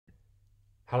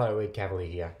Hello, Ed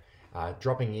Cavalier here.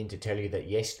 Dropping in to tell you that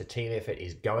yes, the team effort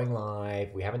is going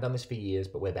live. We haven't done this for years,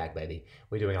 but we're back, baby.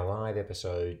 We're doing a live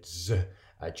episode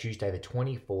Tuesday, the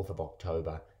 24th of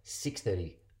October,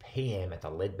 6:30 p.m. at the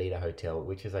Leadbeater Hotel,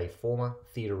 which is a former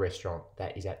theatre restaurant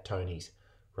that is at Tony's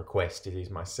request. It is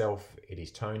myself, it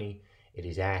is Tony, it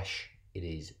is Ash, it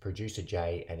is producer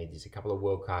Jay, and it is a couple of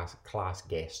world-class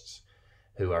guests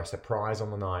who are a surprise on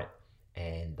the night,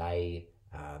 and they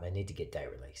need to get day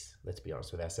release. Let's be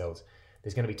honest with ourselves.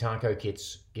 There's going to be taco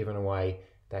kits given away.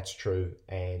 That's true.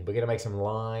 And we're going to make some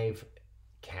live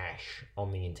cash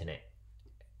on the internet.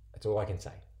 That's all I can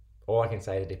say. All I can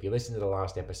say is that if you listen to the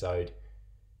last episode,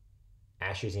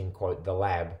 Ash is in, quote, the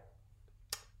lab,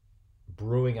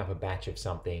 brewing up a batch of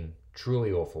something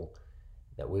truly awful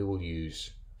that we will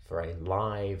use for a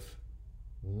live,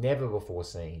 never before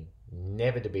seen,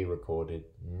 never to be recorded,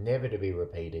 never to be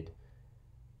repeated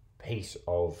piece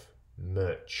of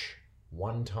merch.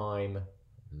 One-time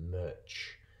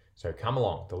merch. So come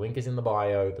along. The link is in the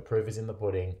bio. The proof is in the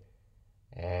pudding.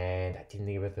 And I didn't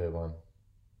think of a third one.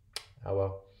 Oh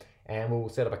well. And we'll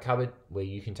set up a cupboard where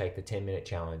you can take the 10-minute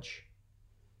challenge.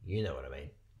 You know what I mean.